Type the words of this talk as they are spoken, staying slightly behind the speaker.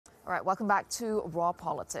All right, welcome back to Raw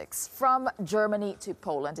Politics. From Germany to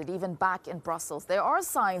Poland and even back in Brussels, there are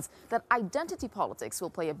signs that identity politics will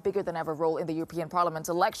play a bigger than ever role in the European Parliament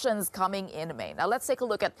elections coming in May. Now let's take a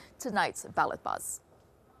look at tonight's ballot buzz.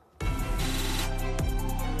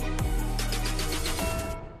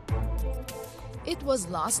 It was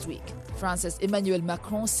last week. France's Emmanuel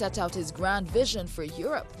Macron set out his grand vision for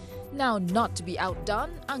Europe. Now, not to be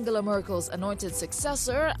outdone, Angela Merkel's anointed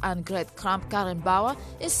successor, Annegret Kramp-Karrenbauer,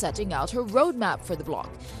 is setting out her roadmap for the bloc.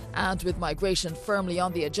 And with migration firmly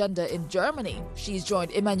on the agenda in Germany, she's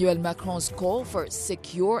joined Emmanuel Macron's call for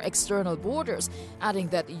secure external borders, adding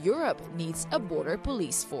that Europe needs a border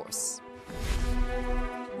police force.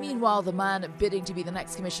 Meanwhile, the man bidding to be the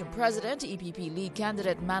next Commission President, EPP lead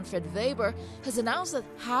candidate Manfred Weber, has announced that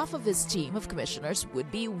half of his team of commissioners would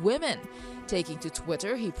be women. Taking to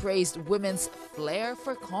Twitter, he praised women's flair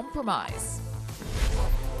for compromise.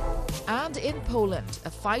 And in Poland, a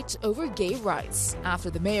fight over gay rights after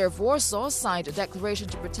the mayor of Warsaw signed a declaration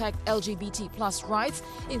to protect LGBT+ rights,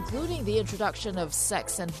 including the introduction of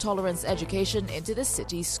sex and tolerance education into the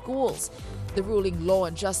city's schools. The ruling Law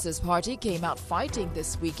and Justice Party came out fighting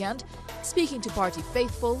this weekend. Speaking to party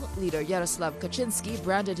faithful, leader Jarosław Kaczynski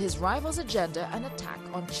branded his rival's agenda an attack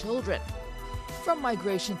on children. From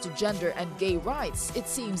migration to gender and gay rights, it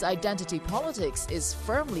seems identity politics is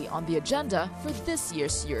firmly on the agenda for this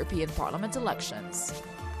year's European Parliament elections.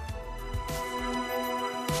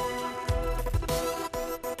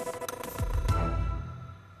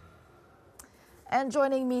 And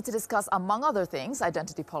joining me to discuss, among other things,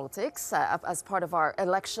 identity politics as part of our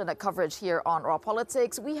election coverage here on Raw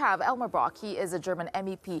Politics, we have Elmar Brok. He is a German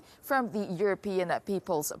MEP from the European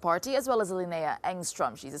People's Party, as well as Linnea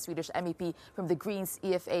Engström. She's a Swedish MEP from the Greens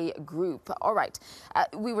EFA group. All right,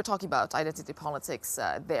 we were talking about identity politics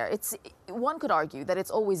there. One could argue that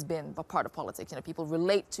it's always been a part of politics. You know, people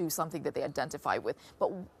relate to something that they identify with.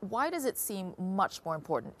 But why does it seem much more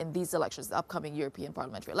important in these elections, the upcoming European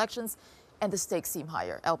parliamentary elections, and the stakes seem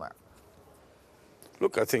higher? Elmar.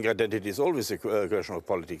 Look, I think identity is always a question of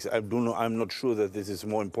politics. I'm not sure that this is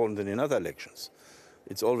more important than in other elections.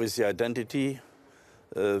 It's always the identity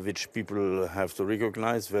which people have to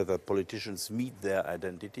recognize, whether politicians meet their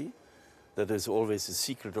identity. That is always a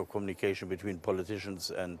secret of communication between politicians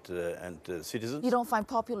and citizens. You don't find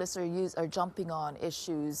populists are jumping on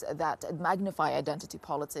issues that magnify identity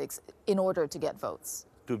politics in order to get votes?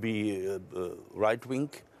 To be right-wing,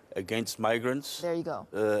 against migrants, there you go,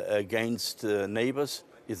 against neighbors.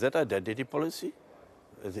 Is that identity policy?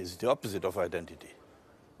 It is the opposite of identity.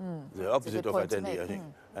 The opposite of identity, I think.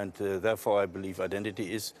 And therefore, I believe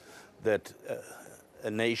identity is that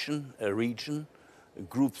a nation, a region,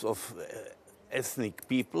 groups of ethnic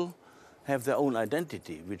people have their own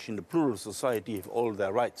identity, which in a plural society have all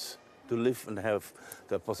their rights to live and have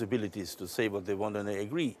the possibilities to say what they want, and they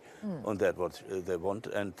agree on that, what they want.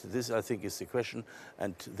 And this, I think, is the question.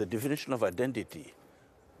 And the definition of identity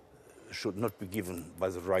should not be given by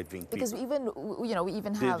the right-wing people. Because we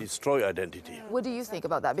even have... They destroy identity. What do you think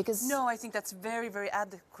about that? Because... No, I think that's very, very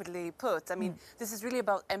adequately put. I mean, this is really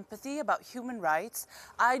about empathy, about human rights.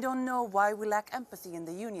 I don't know why we lack empathy in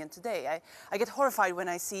the Union today. I get horrified when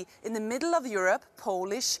I see in the middle of Europe,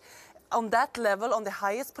 Polish, on that level, on the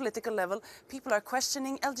highest political level, people are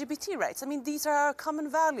questioning LGBT rights. I mean, these are our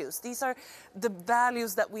common values. These are the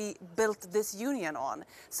values that we built this union on.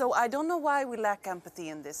 So I don't know why we lack empathy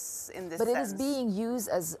in this But sense. it is being used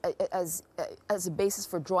as a basis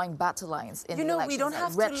for drawing battle lines in the elections.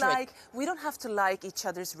 We don't have to like each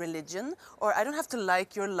other's religion, or I don't have to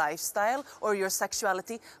like your lifestyle or your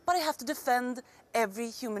sexuality, but I have to defend every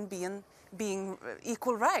human being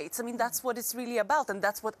equal rights. I mean, that's what it's really about, and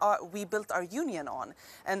that's what we built our union on.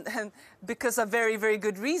 And because of very, very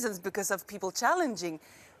good reasons, because of people challenging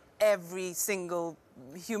every single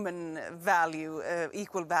human value,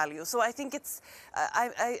 equal value. So I think it's,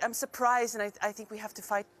 I'm surprised, and I think we have to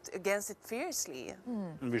fight against it fiercely.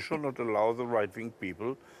 We should not allow the right-wing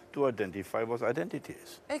people to identify what identity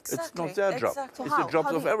is. Exactly. It's not their job. So it's the job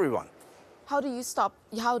of everyone. How do you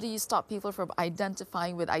stop people from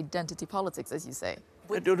identifying with identity politics, as you say?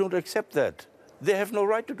 They don't accept that. They have no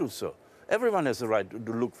right to do so. Everyone has a right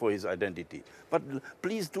to look for his identity. But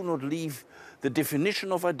please do not leave the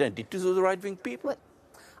definition of identity to the right-wing people.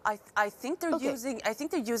 I think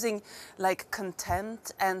they're using like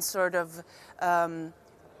contempt and sort of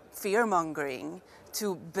fear-mongering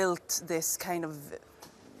to build this kind of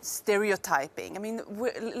stereotyping. I mean,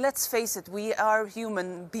 let's face it, we are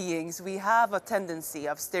human beings. We have a tendency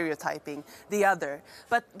of stereotyping the other.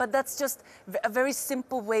 But that's just a very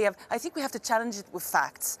simple way of, I think we have to challenge it with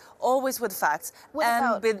facts, always with facts,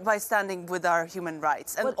 by standing with our human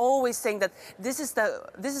rights, and always saying that this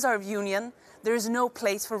is our union. There is no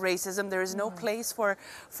place for racism. There is no place for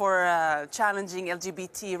challenging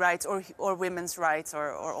LGBT rights or women's rights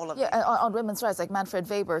or all of that. Yeah, on women's rights, like Manfred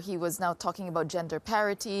Weber, he was now talking about gender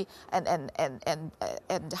parity and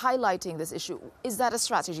highlighting this issue. Is that a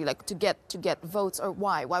strategy, like to get votes, or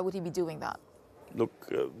why? Why would he be doing that?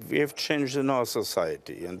 Look, we have changed in our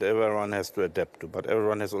society, and everyone has to adapt to. But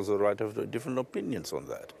everyone has also the right to have different opinions on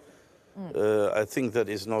that. I think that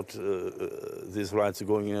is not these rights are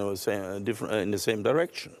going in the same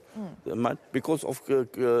direction. Because of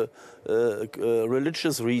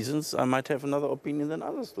religious reasons, I might have another opinion than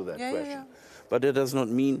others to that question. Yeah. But it does not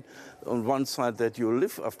mean on one side that you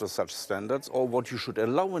live after such standards or what you should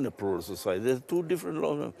allow in a plural society. There's two different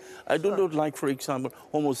laws. I do not like, for example,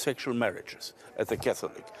 homosexual marriages as a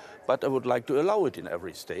Catholic, but I would like to allow it in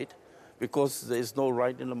every state, because there is no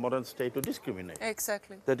right in a modern state to discriminate.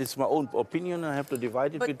 Exactly. That is my own opinion. I have to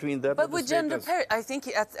divide it between that. But with gender parity, I think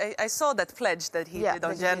I saw that pledge that he did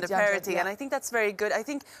on gender parity, and I think that's very good. I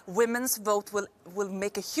think women's vote will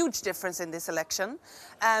make a huge difference in this election,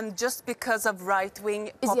 and just because of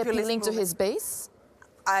right-wing populist movement. Is he appealing to his base?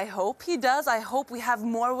 I hope he does. I hope we have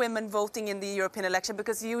more women voting in the European election,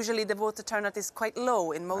 because usually the voter turnout is quite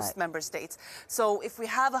low in most member states. So if we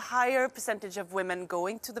have a higher percentage of women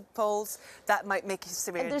going to the polls, that might make a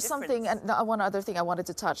severe difference. And there's something, and one other thing I wanted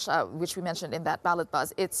to touch, which we mentioned in that ballot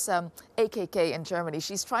buzz. It's AKK in Germany.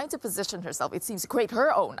 She's trying to position herself, it seems, to create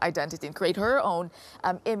her own identity and create her own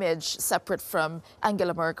image separate from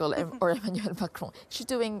Angela Merkel or Emmanuel Macron. Is she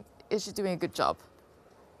doing a good job?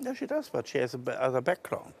 No, she does, but she has other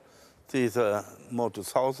background. She's a more to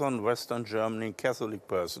southern, western Germany Catholic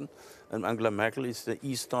person, and Angela Merkel is the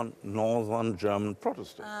eastern, northern German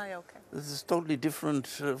Protestant. Okay. This is totally different.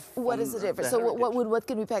 What is the difference? So what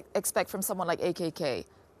can we expect from someone like AKK?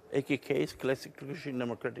 AKK is classic Christian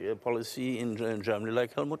democratic policy in Germany,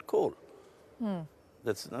 like Helmut Kohl.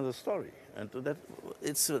 That's another story. And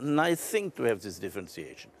it's a nice thing to have this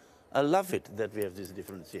differentiation. I love it that we have this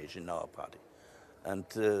differentiation in our party. And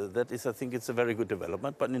that is, I think it's a very good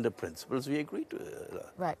development, but in the principles we agree to.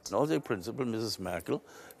 Right. In all the principle, Mrs. Merkel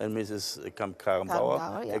and Mrs.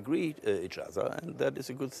 Kramp-Karrenbauer agree each other, and that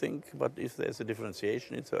is a good thing. But if there's a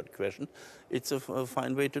differentiation, it's a third question, it's a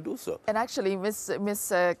fine way to do so. And actually, Miss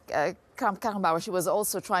Kramp-Karrenbauer, she was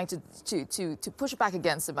also trying to push back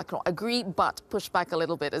against Macron. Agree, but push back a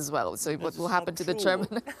little bit as well. So what will happen to the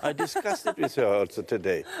German? I discussed it with her also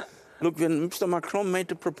today. Look, when Mr. Macron made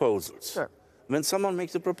the proposals, when someone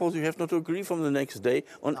makes a proposal, you have not to agree from the next day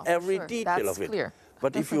on every detail of it. Clear.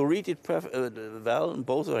 But if you read it well in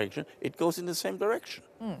both directions, it goes in the same direction.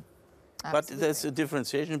 But there's a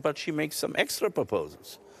differentiation, but she makes some extra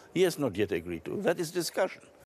proposals. He has not yet agreed to. That is discussion.